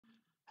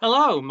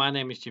Hello, my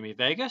name is Jimmy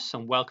Vegas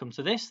and welcome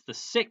to this, the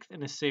sixth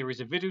in a series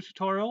of video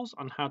tutorials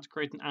on how to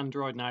create an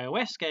Android and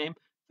iOS game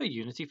for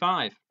Unity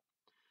 5.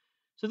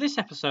 So this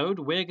episode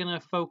we're going to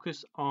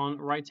focus on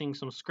writing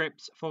some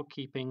scripts for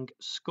keeping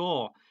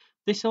score.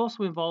 This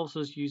also involves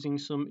us using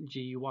some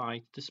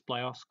GUI to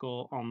display our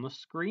score on the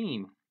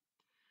screen.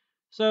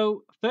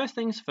 So first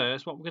things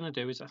first, what we're going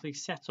to do is actually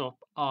set up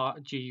our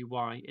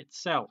GUI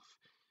itself.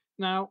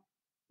 Now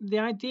the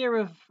idea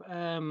of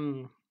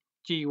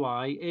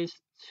GUI is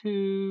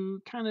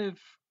to kind of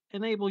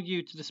enable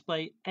you to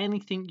display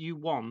anything you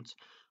want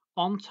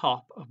on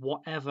top of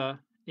whatever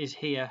is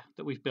here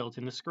that we've built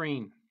in the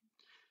screen.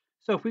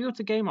 So if we go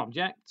to Game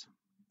Object,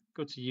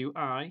 go to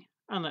UI,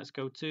 and let's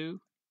go to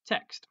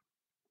Text.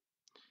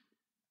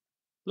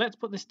 Let's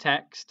put this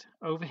text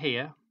over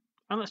here,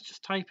 and let's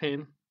just type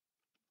in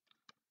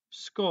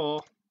score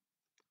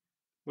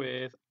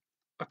with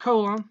a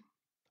colon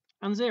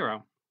and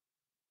 0.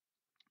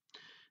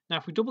 Now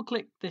if we double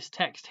click this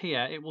text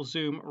here, it will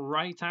zoom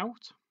right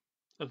out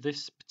of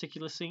this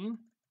particular scene.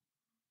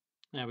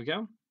 There we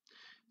go.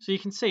 So you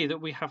can see that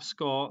we have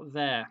score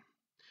there.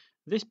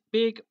 This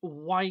big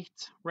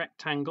white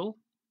rectangle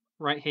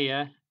right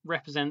here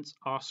represents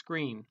our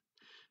screen.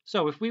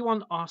 So if we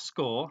want our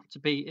score to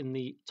be in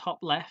the top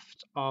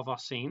left of our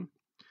scene,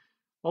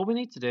 all we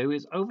need to do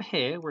is over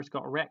here where it's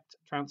got rect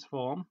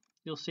transform,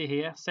 you'll see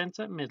here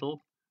center,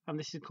 middle, and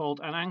this is called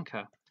an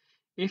anchor.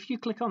 If you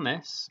click on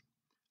this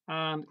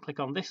and click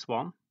on this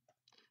one,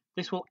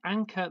 this will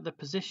anchor the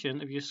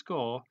position of your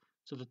score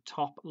to the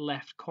top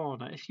left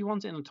corner. If you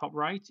want it in the top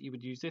right, you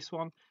would use this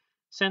one.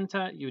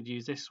 Center, you would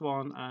use this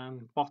one,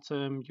 and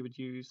bottom, you would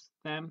use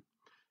them.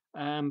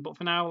 But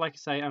for now, like I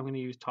say, I'm going to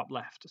use top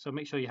left. So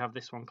make sure you have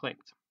this one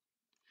clicked.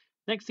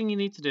 Next thing you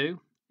need to do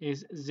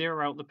is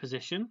zero out the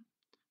position.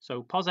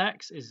 So pos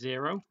X is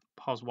 0,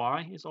 pos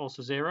Y is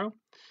also 0.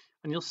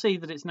 And you'll see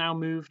that it's now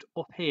moved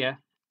up here,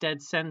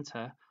 dead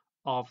center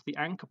of the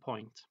anchor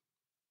point.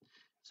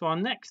 So our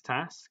next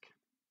task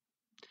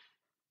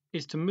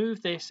is to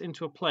move this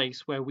into a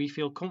place where we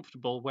feel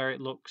comfortable, where it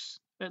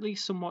looks at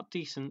least somewhat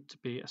decent to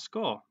be a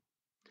score.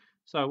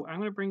 So I'm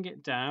going to bring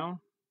it down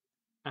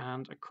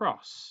and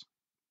across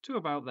to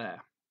about there.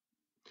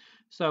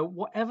 So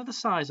whatever the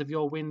size of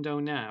your window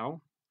now,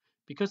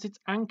 because it's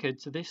anchored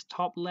to this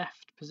top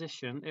left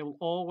position, it will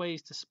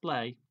always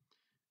display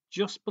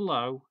just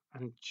below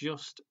and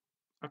just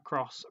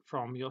across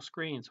from your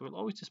screen. So it will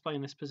always display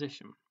in this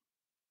position.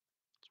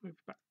 Let's move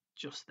it back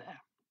just there.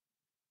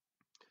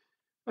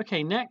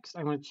 Okay, next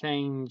I'm going to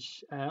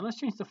change, let's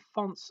change the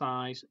font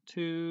size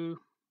to,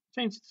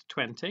 change it to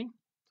 20,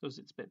 so it's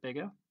a bit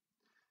bigger.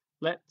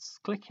 Let's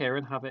click here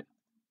and have it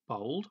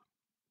bold.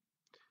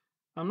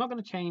 I'm not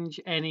going to change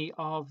any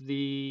of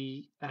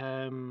the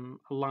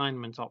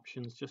alignment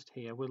options just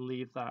here. We'll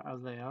leave that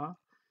as they are.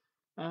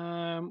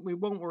 We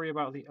won't worry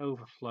about the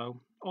overflow.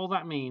 All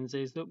that means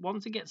is that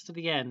once it gets to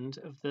the end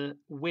of the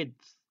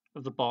width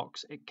of the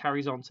box, it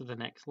carries on to the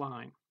next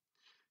line.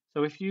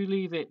 So if you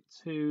leave it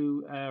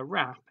to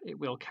wrap, it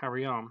will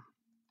carry on.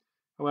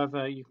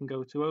 However, you can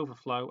go to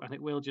overflow and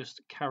it will just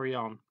carry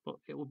on, but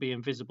it will be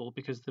invisible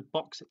because the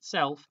box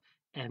itself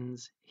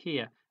ends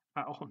here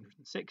at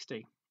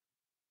 160.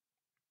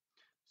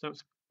 So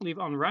let's leave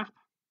it on wrap.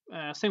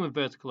 Same with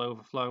vertical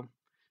overflow.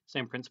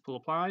 Same principle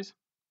applies.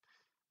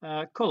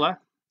 Color,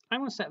 I'm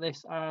going to set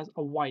this as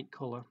a white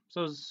color,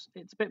 so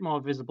it's a bit more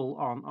visible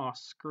on our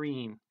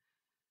screen.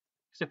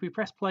 So if we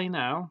press play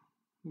now,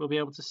 we'll be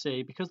able to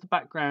see, because the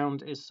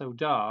background is so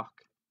dark,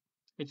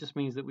 it just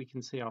means that we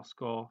can see our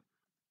score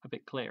a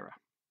bit clearer.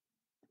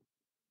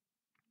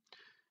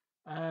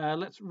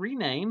 Let's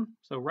rename,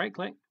 so right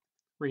click,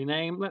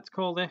 rename, let's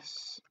call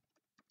this,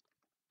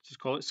 just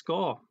call it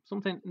score,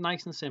 something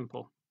nice and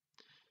simple.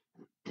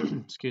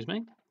 Excuse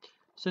me.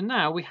 So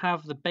now we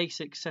have the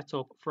basic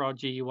setup for our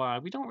GUI.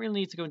 We don't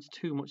really need to go into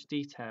too much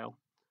detail.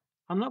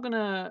 I'm not going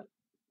to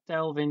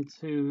delve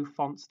into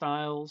font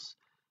styles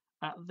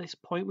at this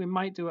point. We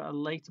might do it at a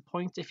later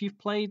point. If you've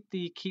played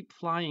the Keep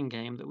Flying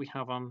game that we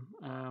have on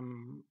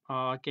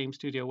our Game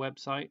Studio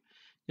website,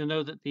 you'll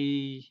know that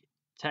the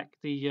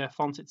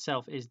font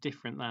itself is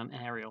different than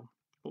Arial,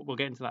 but we'll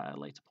get into that at a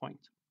later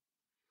point.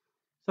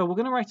 So we're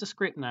going to write a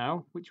script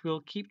now, which will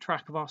keep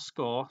track of our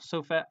score.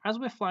 So as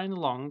we're flying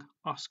along,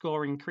 our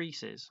score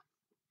increases.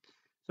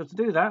 So to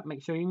do that,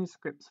 make sure you're in the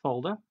scripts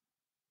folder,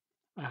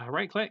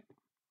 right-click,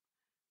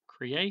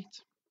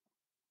 create,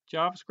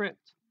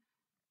 JavaScript,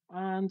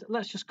 and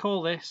let's just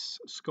call this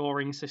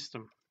scoring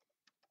system.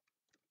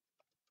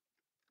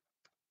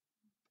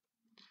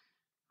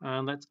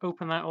 And let's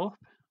open that up.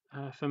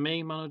 For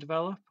me,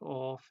 MonoDevelop,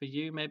 or for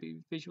you, maybe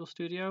Visual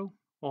Studio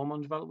or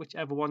MonoDevelop,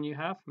 whichever one you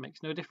have,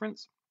 makes no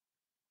difference.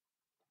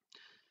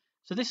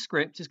 So this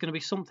script is going to be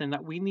something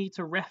that we need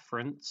to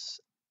reference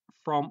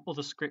from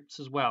other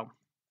scripts as well.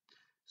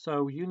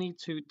 So you need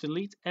to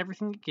delete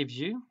everything it gives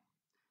you.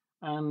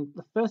 And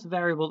the first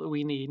variable that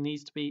we need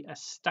needs to be a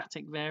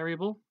static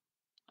variable.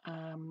 I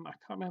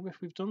can't remember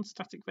if we've done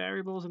static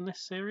variables in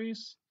this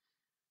series.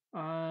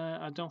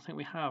 I don't think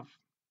we have.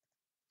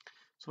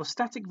 So a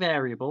static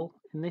variable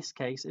in this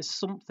case is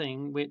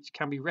something which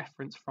can be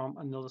referenced from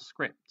another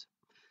script.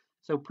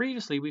 So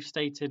previously we've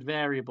stated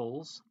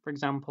variables. For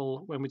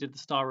example, when we did the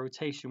star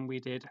rotation,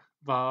 we did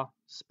var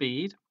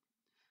speed.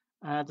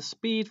 The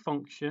speed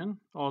function,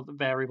 or the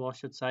variable I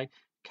should say,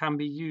 can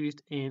be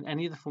used in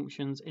any of the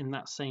functions in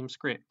that same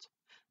script.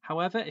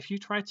 However, if you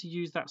try to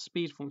use that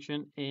speed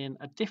function in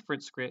a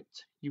different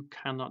script, you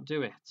cannot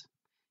do it.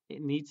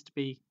 It needs to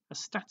be a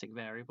static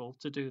variable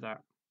to do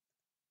that.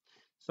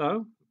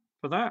 So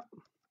for that,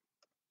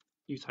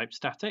 you type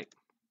static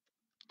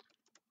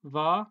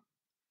var,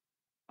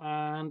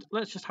 and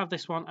let's just have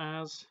this one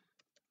as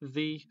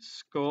the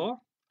score.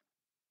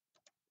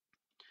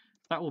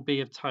 That will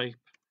be of type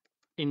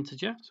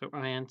integer, so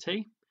int,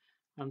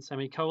 and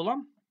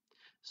semicolon.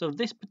 So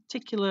this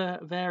particular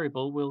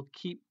variable will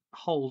keep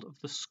hold of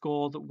the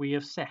score that we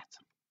have set.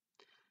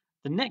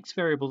 The next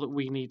variable that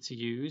we need to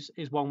use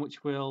is one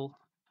which will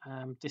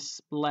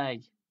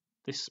display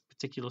this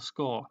particular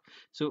score.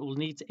 So it will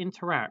need to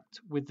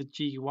interact with the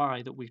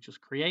GUI that we've just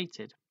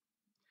created.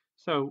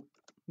 So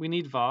we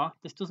need var.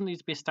 This doesn't need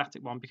to be a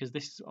static one because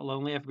this will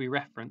only ever be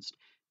referenced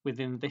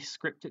within this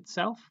script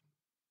itself.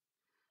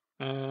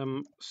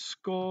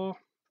 Score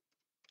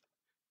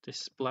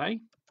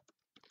display,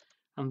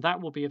 and that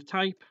will be of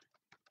type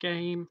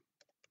game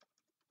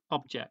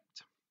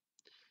object.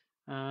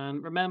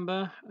 And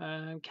remember,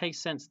 case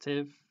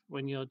sensitive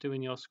when you're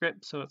doing your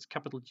script, so it's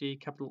capital G,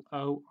 capital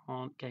O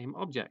on game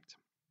object.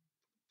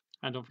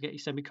 And don't forget your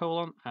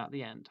semicolon at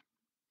the end.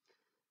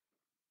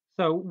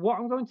 So what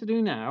I'm going to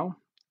do now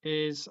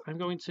is I'm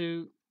going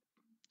to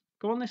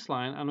go on this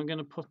line and I'm going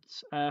to put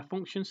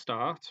function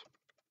start,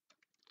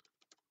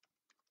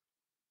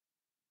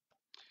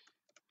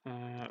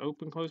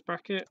 open close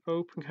bracket,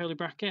 open curly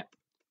bracket.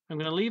 I'm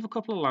going to leave a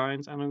couple of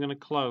lines and I'm going to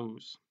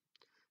close.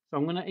 So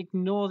I'm going to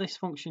ignore this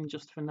function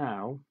just for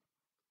now,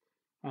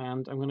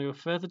 and I'm going to go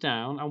further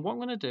down, and what I'm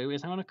going to do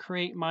is I'm going to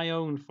create my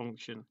own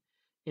function.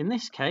 In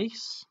this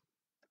case,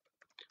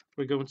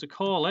 we're going to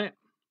call it,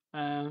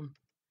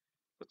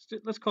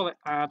 let's call it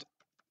add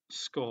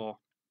score,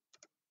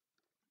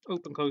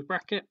 open close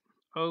bracket,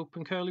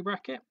 open curly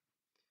bracket.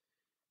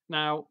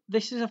 Now,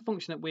 this is a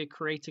function that we're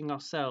creating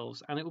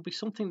ourselves, and it will be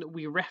something that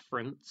we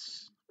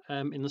reference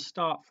in the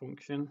start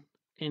function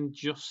in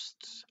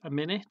just a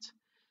minute.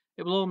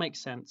 It will all make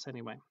sense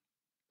anyway.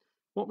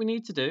 What we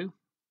need to do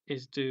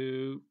is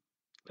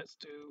let's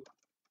do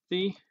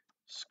the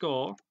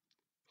score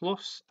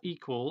plus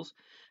equals.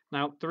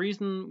 Now, the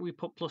reason we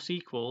put plus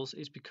equals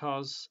is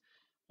because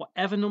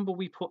whatever number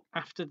we put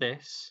after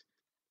this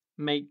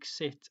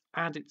makes it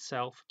add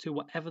itself to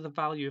whatever the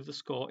value of the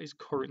score is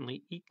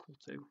currently equal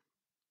to.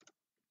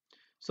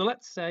 So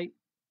let's say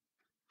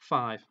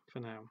 5 for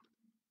now,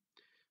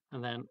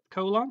 and then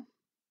colon,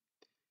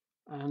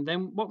 and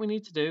then what we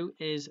need to do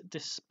is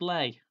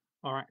display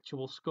our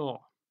actual score.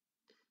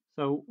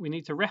 So we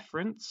need to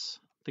reference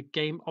the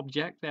game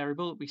object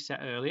variable that we set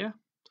earlier.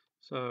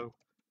 So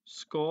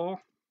score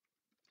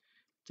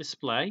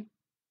display,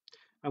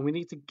 and we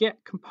need to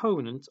get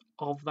component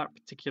of that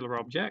particular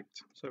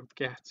object. So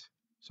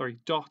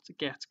dot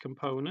get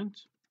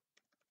component,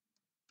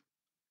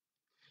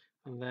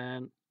 and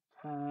then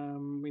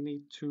we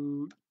need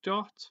to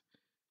dot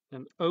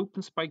and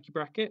open spiky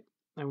bracket,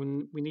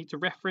 and we need to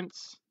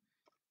reference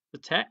the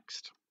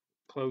text,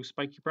 close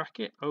spiky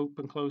bracket,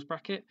 open close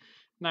bracket.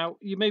 Now,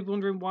 you may be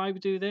wondering why we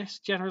do this.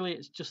 Generally,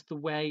 it's just the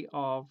way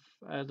of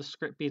the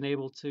script being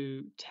able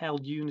to tell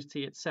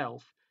Unity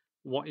itself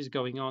what is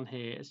going on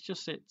here.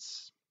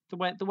 It's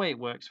the way it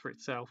works for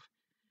itself.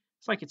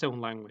 It's like its own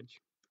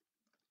language.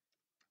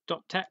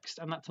 Dot text,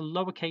 and that's a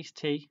lowercase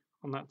t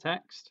on that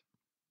text.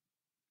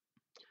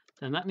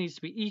 Then that needs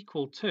to be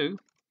equal to,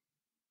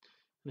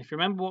 and if you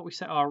remember what we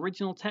set our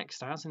original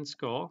text as in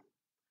score,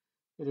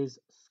 it is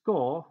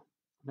score,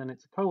 then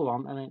it's a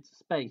colon, and then it's a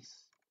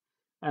space.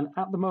 And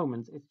at the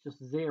moment, it's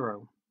just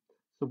 0.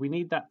 So we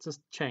need that to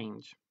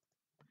change.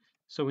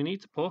 So we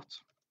need to put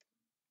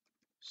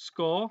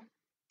score,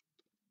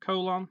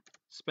 colon,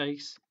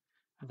 space,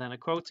 and then a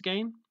quote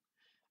again.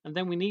 And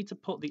then we need to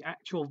put the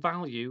actual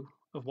value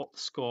of what the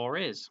score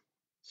is.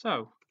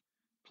 So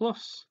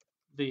plus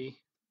the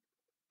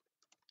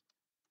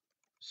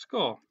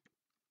score,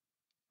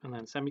 and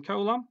then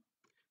semicolon,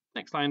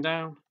 next line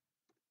down,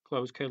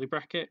 close curly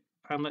bracket,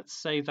 and let's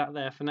save that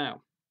there for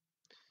now.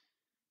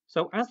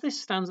 So as this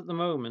stands at the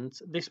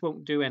moment, this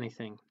won't do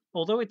anything.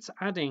 Although it's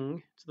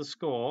adding to the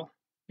score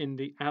in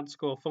the add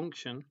score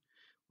function,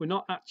 we're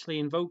not actually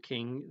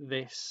invoking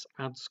this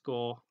add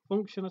score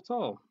function at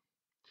all.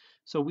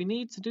 So we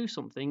need to do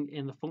something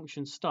in the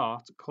function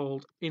start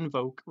called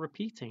invoke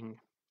repeating.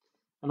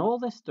 And all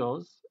this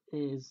does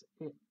is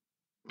it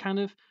kind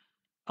of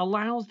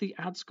allows the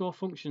add score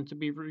function to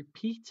be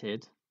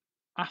repeated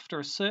after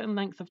a certain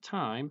length of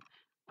time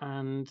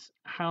and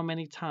how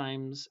many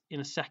times in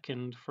a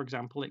second, for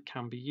example, it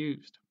can be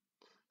used.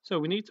 So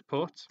we need to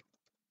put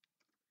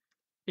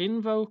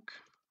invoke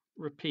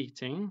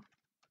repeating,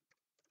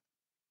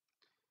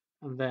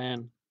 and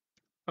then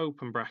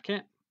open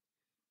bracket,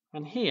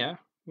 and here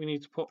we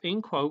need to put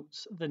in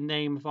quotes the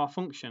name of our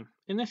function.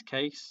 In this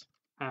case,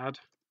 add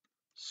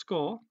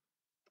score,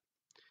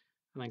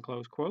 and then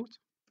close quote,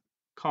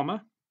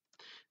 comma.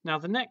 Now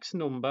the next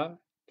number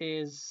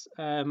is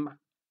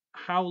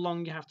how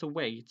long you have to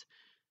wait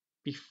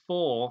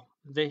before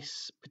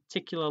this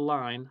particular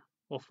line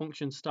or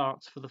function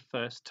starts for the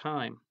first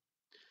time.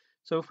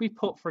 So if we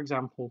put, for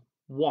example,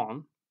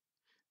 1,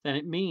 then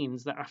it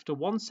means that after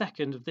 1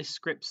 second of this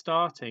script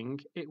starting,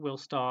 it will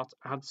start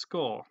add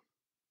score.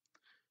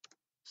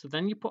 So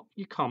then you put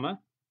your comma,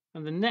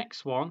 and the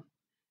next one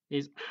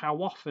is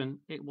how often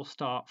it will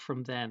start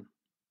from then.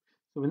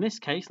 So in this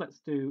case, let's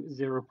do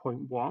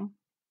 0.1,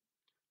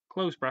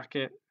 close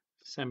bracket,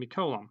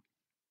 semicolon.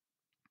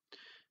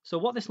 So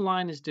what this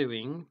line is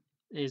doing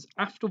is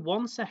after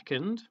 1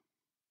 second,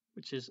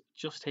 which is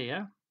just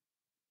here,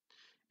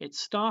 it's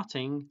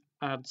starting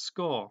add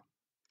score.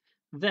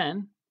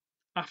 Then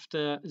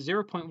after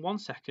 0.1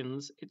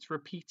 seconds, it's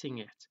repeating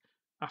it.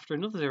 After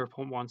another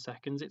 0.1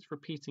 seconds, it's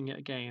repeating it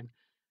again.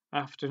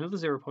 After another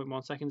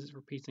 0.1 seconds, it's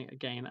repeating it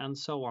again, and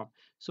so on.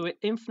 So it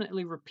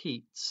infinitely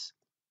repeats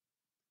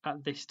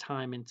at this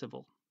time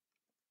interval.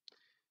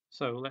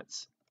 So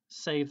let's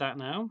save that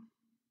now.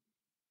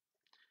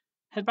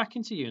 Head back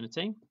into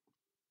Unity.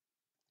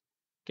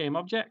 Game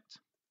object,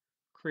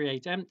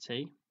 create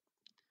empty.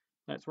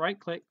 Let's right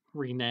click,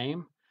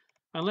 rename,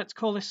 and let's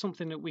call this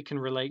something that we can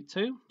relate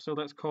to. So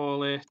let's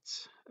call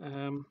it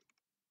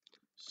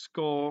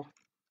Scorekeeper.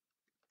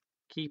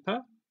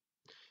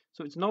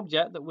 So it's an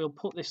object that we'll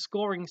put this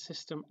scoring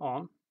system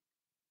on.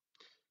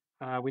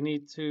 We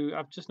need to,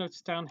 I've just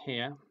noticed down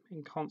here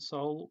in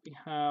console, we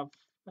have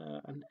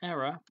an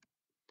error.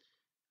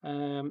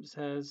 It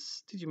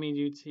says, did you mean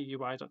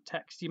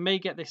UTUI.text? You may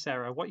get this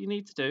error. What you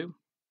need to do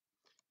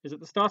is at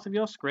the start of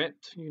your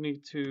script, you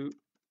need to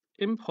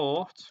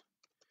import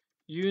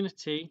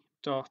unity.ui.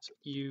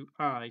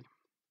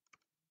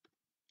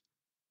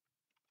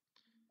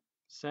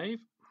 Save.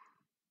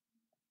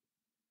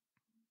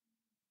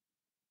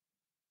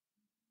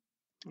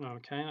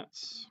 Okay,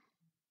 that's,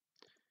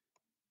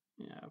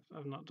 yeah,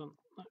 I've not done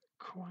that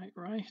quite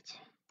right.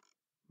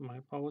 My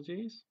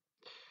apologies.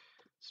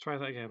 Let's try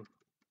that again.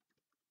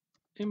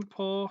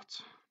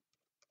 Import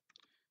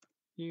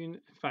in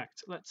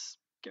fact, let's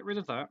get rid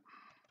of that,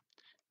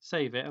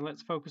 save it, and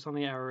let's focus on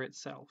the error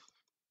itself.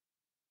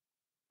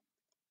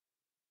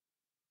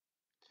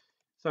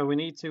 So we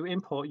need to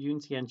import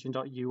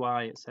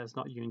unityengine.ui. It says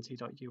not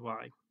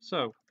unity.ui.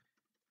 So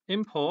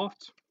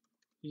import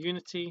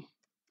unityengine.ui,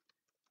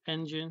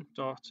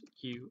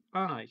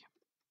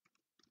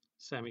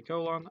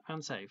 semicolon,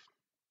 and save.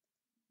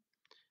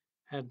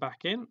 Head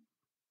back in.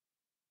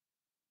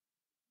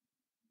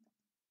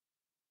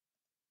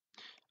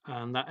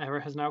 And that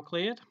error has now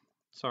cleared.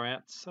 Sorry,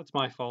 that's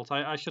my fault.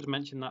 I should have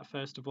mentioned that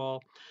first of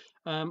all.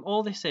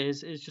 All this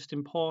is just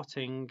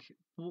importing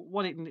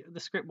the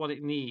script, what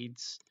it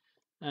needs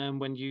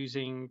when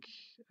using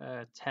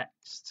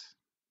text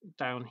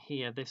down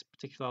here, this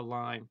particular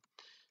line.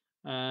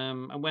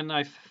 And when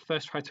I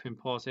first tried to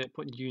import it,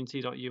 put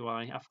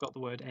unity.ui, I forgot the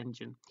word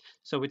engine.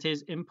 So it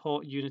is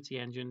import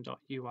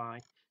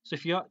unityengine.ui. So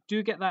if you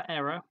do get that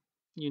error,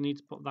 you need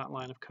to put that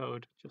line of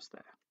code just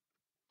there.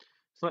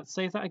 So let's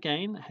save that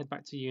again, head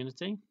back to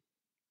Unity.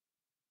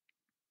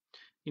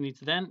 You need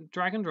to then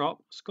drag and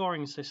drop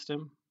scoring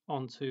system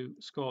onto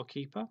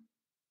Scorekeeper.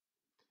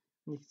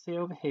 And you can see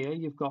over here,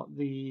 you've got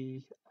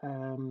the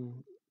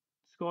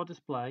score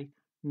display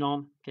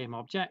non-game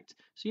object.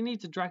 So you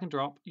need to drag and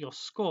drop your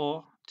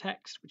score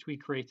text, which we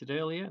created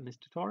earlier in this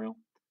tutorial,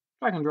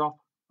 drag and drop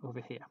over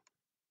here.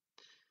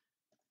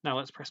 Now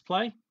let's press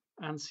play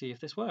and see if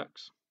this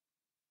works.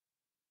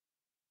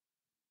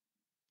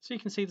 So you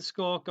can see the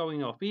score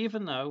going up,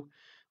 even though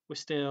we're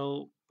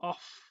still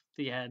off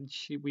the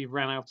edge, we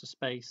ran out of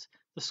space,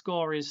 the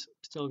score is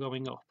still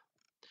going up.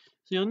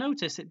 So you'll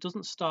notice it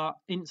doesn't start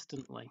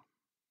instantly.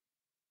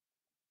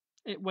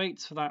 It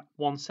waits for that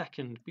 1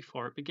 second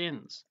before it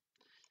begins.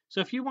 So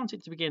if you want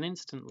it to begin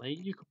instantly,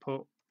 you could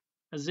put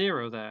a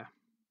 0 there.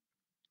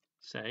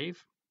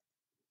 Save,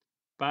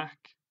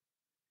 back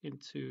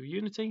into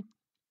Unity,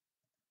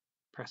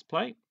 press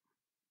play,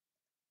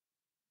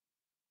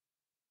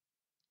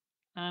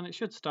 and it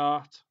should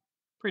start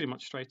pretty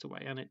much straight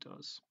away, and it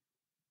does.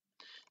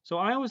 So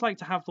I always like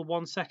to have the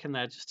 1 second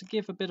there just to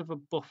give a bit of a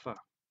buffer,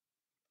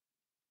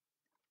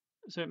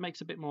 so it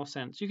makes a bit more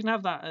sense. You can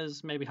have that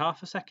as maybe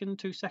half a second,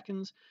 2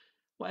 seconds,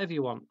 whatever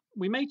you want.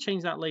 We may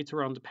change that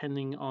later on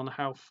depending on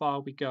how far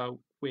we go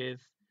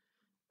with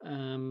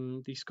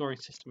the scoring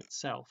system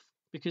itself,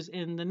 because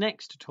in the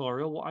next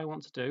tutorial what I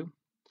want to do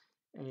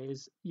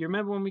is, you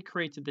remember when we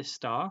created this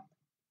star?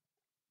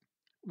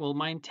 Well,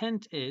 my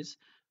intent is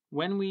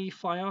when we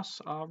fly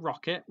our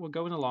rocket, we're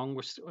going along,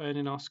 we're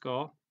earning our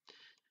score.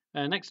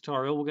 Next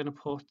tutorial, we're going to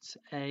put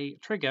a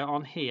trigger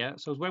on here,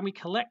 so when we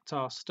collect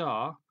our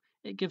star,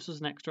 it gives us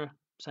an extra,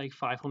 say,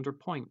 500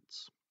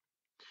 points.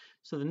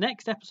 So the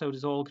next episode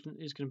is going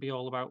to be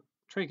all about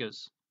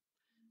triggers.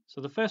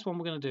 So the first one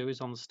we're going to do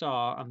is on the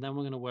star, and then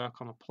we're going to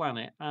work on a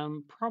planet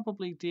and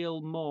probably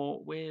deal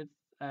more with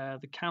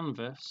the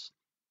canvas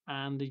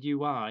and the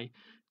UI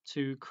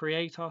to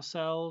create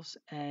ourselves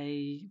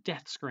a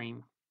death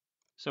screen.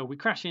 So we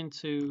crash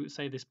into,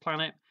 say, this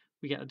planet,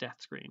 we get a death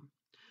screen.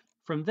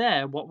 From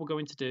there, what we're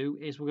going to do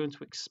is we're going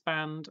to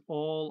expand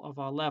all of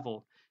our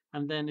level,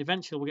 and then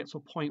eventually we'll get to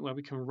a point where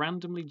we can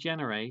randomly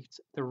generate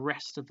the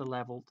rest of the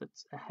level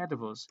that's ahead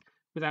of us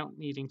without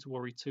needing to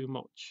worry too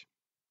much.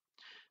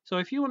 So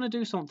if you want to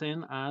do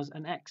something as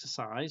an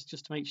exercise,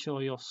 just to make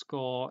sure your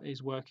score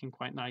is working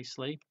quite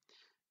nicely,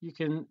 you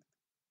can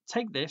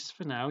take this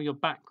for now, your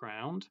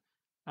background,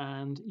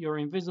 and your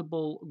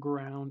invisible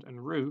ground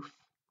and roof,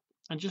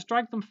 and just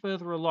drag them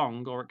further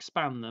along or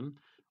expand them,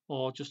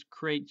 or just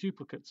create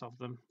duplicates of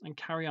them and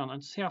carry on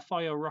and see how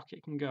far your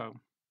rocket can go.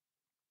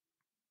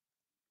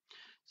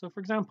 So for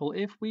example,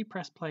 if we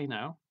press play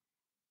now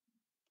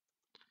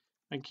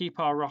and keep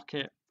our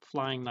rocket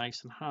flying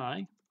nice and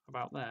high,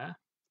 about there,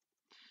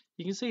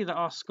 you can see that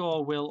our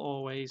score will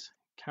always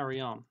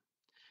carry on.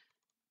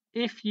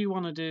 If you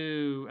want to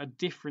do a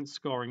different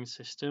scoring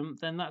system,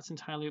 then that's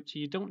entirely up to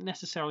you. You don't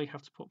necessarily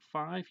have to put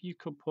 5. You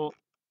could put,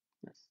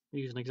 let's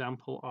use an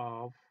example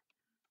of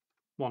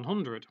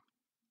 100.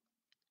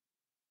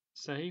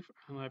 Save,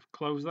 and I've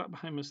closed that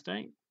by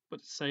mistake, but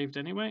it's saved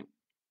anyway.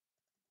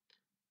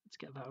 Let's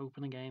get that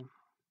open again.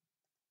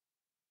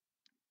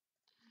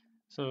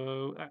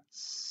 So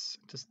that's,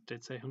 just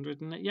did say 100,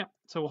 didn't it? Yep,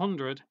 so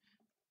 100.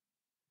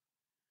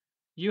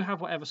 You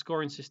have whatever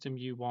scoring system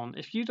you want.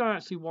 If you don't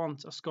actually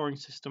want a scoring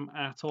system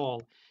at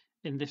all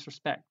in this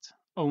respect,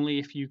 only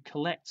if you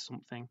collect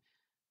something,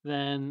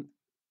 then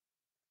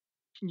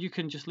you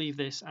can just leave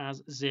this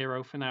as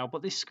 0 for now.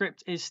 But this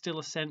script is still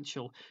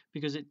essential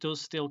because it does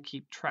still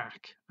keep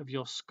track of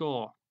your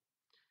score.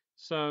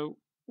 So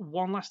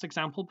one last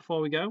example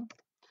before we go.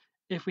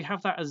 If we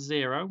have that as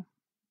 0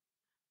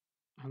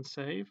 and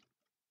save,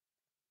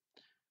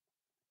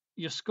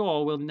 your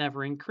score will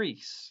never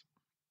increase.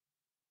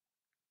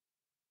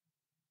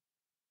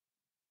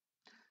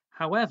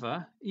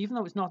 However, even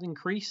though it's not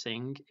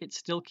increasing, it's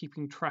still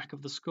keeping track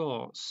of the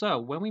score. So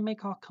when we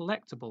make our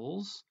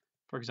collectibles,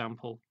 for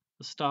example,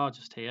 the star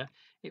just here,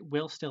 it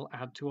will still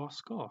add to our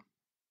score.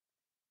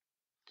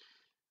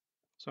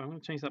 So I'm going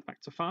to change that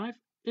back to 5.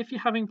 If you're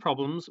having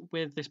problems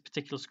with this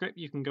particular script,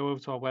 you can go over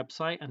to our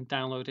website and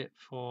download it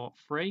for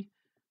free.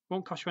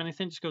 Won't cost you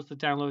anything, just go to the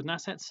download and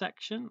assets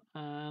section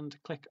and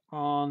click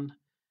on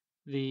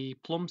the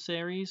Plum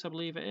series, I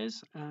believe it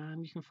is,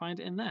 and you can find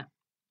it in there.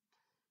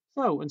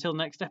 So until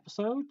next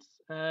episode,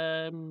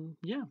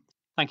 yeah,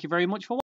 thank you very much for watching.